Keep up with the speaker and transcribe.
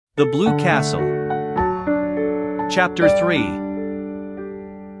The Blue Castle. Chapter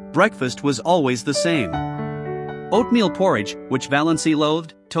 3. Breakfast was always the same. Oatmeal porridge, which Valancy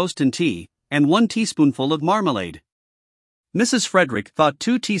loathed, toast and tea, and 1 teaspoonful of marmalade. Mrs. Frederick thought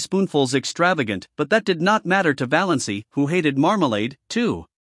 2 teaspoonfuls extravagant, but that did not matter to Valancy, who hated marmalade, too.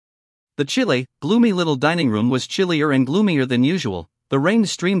 The chilly, gloomy little dining room was chillier and gloomier than usual. The rain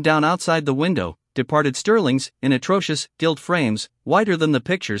streamed down outside the window. Departed Stirlings, in atrocious, gilt frames, whiter than the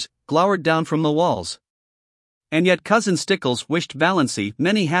pictures, glowered down from the walls. And yet Cousin Stickles wished Valancy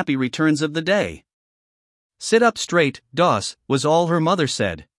many happy returns of the day. "Sit up straight, Doss," was all her mother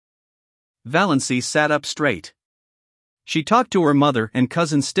said. Valancy sat up straight. She talked to her mother and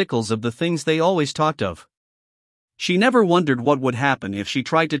Cousin Stickles of the things they always talked of. She never wondered what would happen if she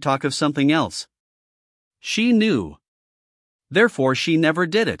tried to talk of something else. She knew. Therefore she never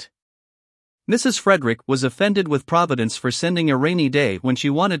did it. Mrs. Frederick was offended with Providence for sending a rainy day when she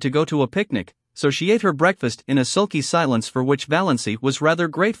wanted to go to a picnic, so she ate her breakfast in a sulky silence for which Valancy was rather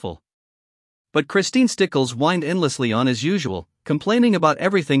grateful. But Christine Stickles whined endlessly on as usual, complaining about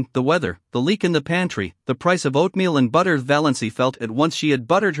everything: the weather, the leak in the pantry, the price of oatmeal and butter. Valancy felt at once she had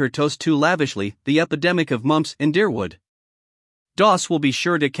buttered her toast too lavishly, the epidemic of mumps in Deerwood. "Doss will be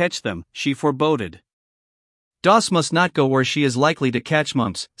sure to catch them," she foreboded. "Doss must not go where she is likely to catch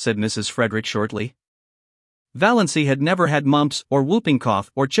mumps," said Mrs. Frederick shortly. Valancy had never had mumps or whooping cough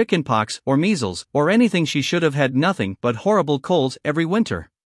or chicken pox or measles or anything. She should have had nothing but horrible colds every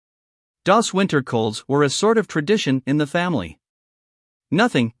winter. Doss winter colds were a sort of tradition in the family.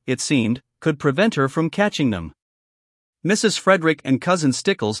 Nothing, it seemed, could prevent her from catching them. Mrs. Frederick and Cousin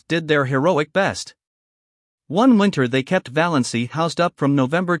Stickles did their heroic best. One winter they kept Valancy housed up from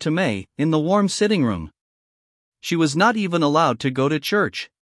November to May, in the warm sitting room. She was not even allowed to go to church.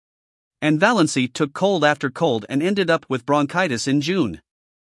 And Valancy took cold after cold and ended up with bronchitis in June.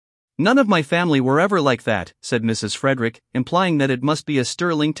 "None of my family were ever like that," said Mrs. Frederick, implying that it must be a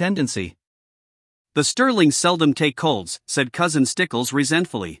Stirling tendency. "The Stirlings seldom take colds," said Cousin Stickles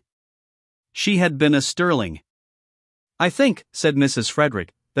resentfully. She had been a Stirling. "I think," said Mrs.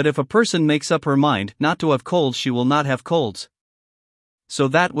 Frederick, "that if a person makes up her mind not to have colds, she will not have colds." So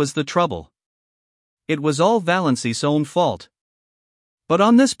that was the trouble. It was all Valancy's own fault. But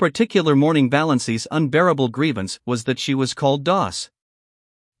on this particular morning Valancy's unbearable grievance was that she was called Doss.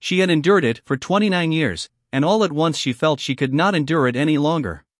 She had endured it for 29 years, and all at once she felt she could not endure it any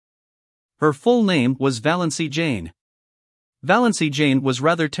longer. Her full name was Valancy Jane. Valancy Jane was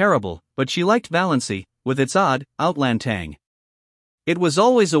rather terrible, but she liked Valancy, with its odd, outland tang. It was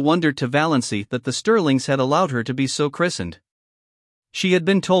always a wonder to Valancy that the Stirlings had allowed her to be so christened. She had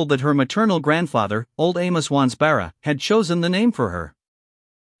been told that her maternal grandfather, old Amos Wansbarra, had chosen the name for her.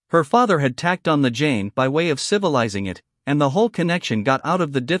 Her father had tacked on the Jane by way of civilizing it, and the whole connection got out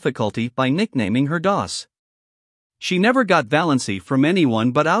of the difficulty by nicknaming her Doss. She never got Valancy from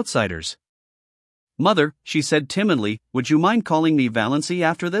anyone but outsiders. "Mother," she said timidly, "would you mind calling me Valancy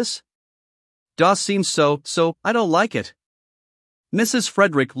after this? Doss seems so, I don't like it." Mrs.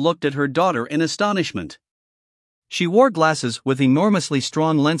 Frederick looked at her daughter in astonishment. She wore glasses with enormously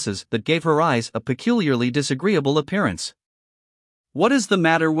strong lenses that gave her eyes a peculiarly disagreeable appearance. "What is the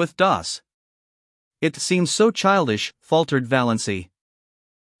matter with Doss?" "It seems so childish," faltered Valancy.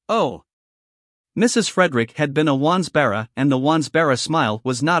 "Oh." Mrs. Frederick had been a Wansbarra, and the Wansbarra smile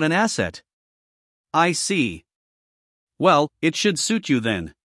was not an asset. "I see. Well, it should suit you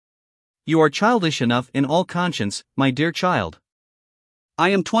then. You are childish enough in all conscience, my dear child."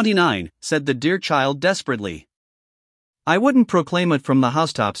 "I am 29, said the dear child desperately. "I wouldn't proclaim it from the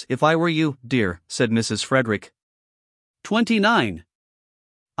housetops if I were you, dear," said Mrs. Frederick. 29.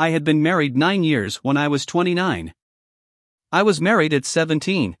 "I had been married 9 years when I was 29. "I was married at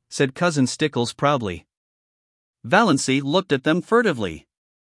 17, said Cousin Stickles proudly. Valancy looked at them furtively.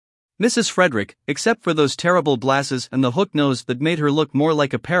 Mrs. Frederick, except for those terrible glasses and the hook nose that made her look more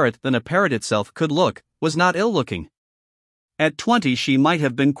like a parrot than a parrot itself could look, was not ill-looking. At 20 she might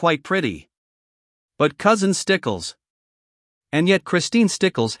have been quite pretty. But Cousin Stickles. And yet Christine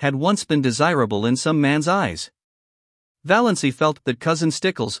Stickles had once been desirable in some man's eyes. Valancy felt that Cousin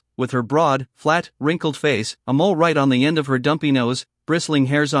Stickles, with her broad, flat, wrinkled face, a mole right on the end of her dumpy nose, bristling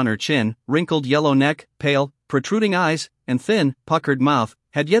hairs on her chin, wrinkled yellow neck, pale, protruding eyes, and thin, puckered mouth,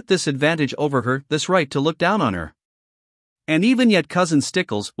 had yet this advantage over her, this right to look down on her. And even yet Cousin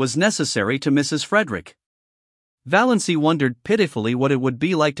Stickles was necessary to Mrs. Frederick. Valancy wondered pitifully what it would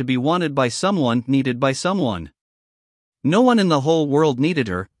be like to be wanted by someone, needed by someone. No one in the whole world needed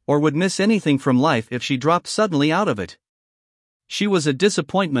her, or would miss anything from life if she dropped suddenly out of it. She was a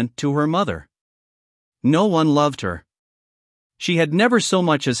disappointment to her mother. No one loved her. She had never so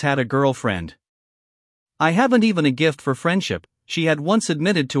much as had a girlfriend. "I haven't even a gift for friendship," she had once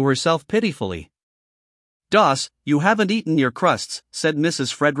admitted to herself pitifully. "Doss, you haven't eaten your crusts," said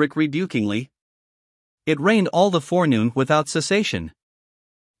Mrs. Frederick rebukingly. It rained all the forenoon without cessation.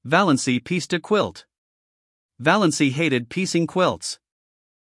 Valancy pieced a quilt. Valancy hated piecing quilts.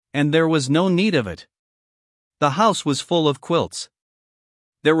 And there was no need of it. The house was full of quilts.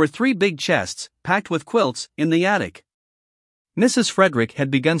 There were 3 big chests, packed with quilts, in the attic. Mrs. Frederick had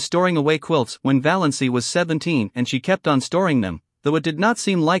begun storing away quilts when Valancy was 17, and she kept on storing them, though it did not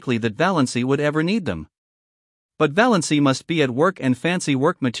seem likely that Valancy would ever need them. But Valancy must be at work, and fancy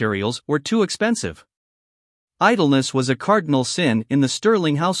work materials were too expensive. Idleness was a cardinal sin in the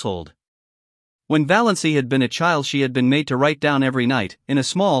Stirling household. When Valancy had been a child, she had been made to write down every night, in a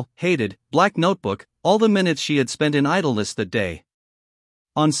small, hated, black notebook, all the minutes she had spent in idleness that day.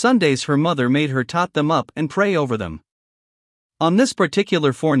 On Sundays her mother made her tot them up and pray over them. On this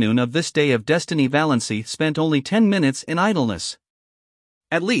particular forenoon of this day of destiny, Valancy spent only 10 minutes in idleness.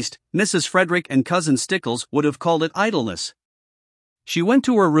 At least, Mrs. Frederick and Cousin Stickles would have called it idleness. She went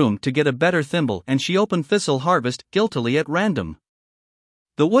to her room to get a better thimble, and she opened Thistle Harvest guiltily at random.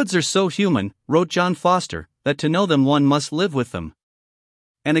 "The woods are so human," wrote John Foster, "that to know them one must live with them.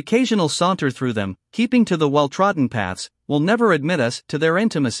 An occasional saunter through them, keeping to the well-trodden paths, will never admit us to their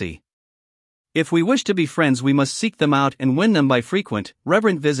intimacy. If we wish to be friends, we must seek them out and win them by frequent,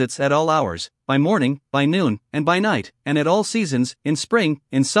 reverent visits at all hours, by morning, by noon, and by night, and at all seasons, in spring,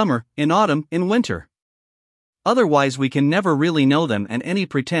 in summer, in autumn, in winter. Otherwise we can never really know them, and any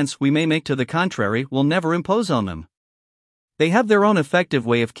pretense we may make to the contrary will never impose on them. They have their own effective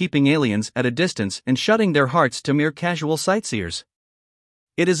way of keeping aliens at a distance and shutting their hearts to mere casual sightseers.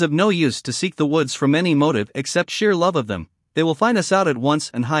 It is of no use to seek the woods from any motive except sheer love of them. They will find us out at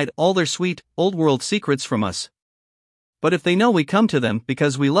once and hide all their sweet, old-world secrets from us. But if they know we come to them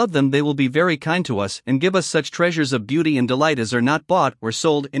because we love them, they will be very kind to us and give us such treasures of beauty and delight as are not bought or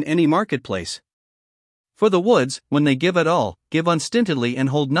sold in any marketplace. For the woods, when they give at all, give unstintedly and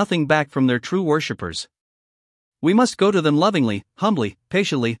hold nothing back from their true worshippers. We must go to them lovingly, humbly,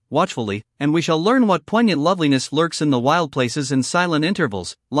 patiently, watchfully, and we shall learn what poignant loveliness lurks in the wild places and silent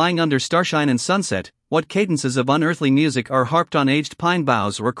intervals, lying under starshine and sunset, what cadences of unearthly music are harped on aged pine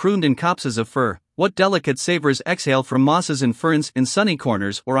boughs or crooned in copses of fir, what delicate savors exhale from mosses and ferns in sunny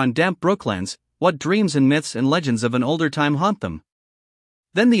corners or on damp brooklands, what dreams and myths and legends of an older time haunt them.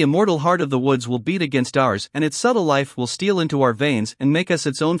 Then the immortal heart of the woods will beat against ours, and its subtle life will steal into our veins and make us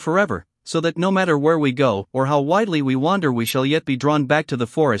its own forever, so that no matter where we go or how widely we wander, we shall yet be drawn back to the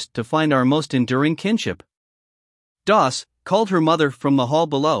forest to find our most enduring kinship." "Doss," called her mother from the hall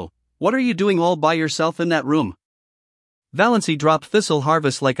below, "what are you doing all by yourself in that room?" Valancy dropped Thistle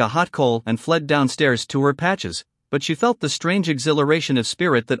Harvest like a hot coal and fled downstairs to her patches, but she felt the strange exhilaration of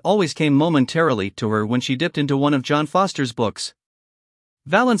spirit that always came momentarily to her when she dipped into one of John Foster's books.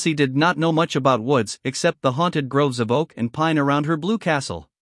 Valancy did not know much about woods except the haunted groves of oak and pine around her blue castle.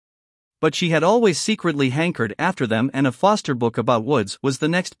 But she had always secretly hankered after them, and a Foster book about woods was the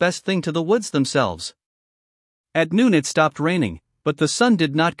next best thing to the woods themselves. At noon it stopped raining, but the sun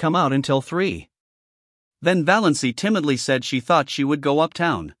did not come out until 3. Then Valancy timidly said she thought she would go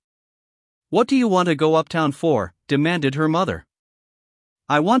uptown. "What do you want to go uptown for?" demanded her mother.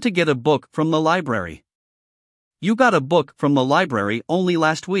 "I want to get a book from the library." "You got a book from the library only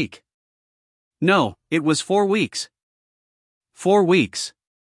last week." "No, it was 4 weeks. 4 weeks.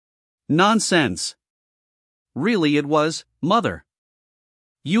 Nonsense." "Really it was, mother."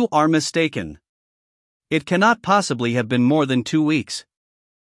 "You are mistaken. It cannot possibly have been more than 2 weeks.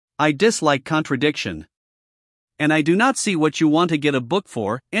 I dislike contradiction. And I do not see what you want to get a book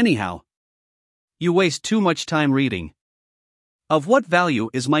for, anyhow. You waste too much time reading." "Of what value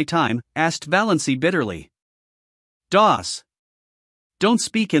is my time?" asked Valancy bitterly. "Doss, don't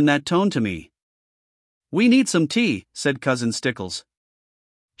speak in that tone to me." "We need some tea," said Cousin Stickles.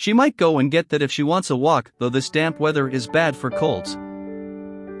 "She might go and get that if she wants a walk, though this damp weather is bad for colds."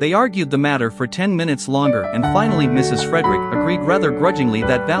 They argued the matter for 10 minutes longer, and finally Mrs. Frederick agreed rather grudgingly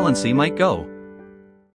that Valancy might go.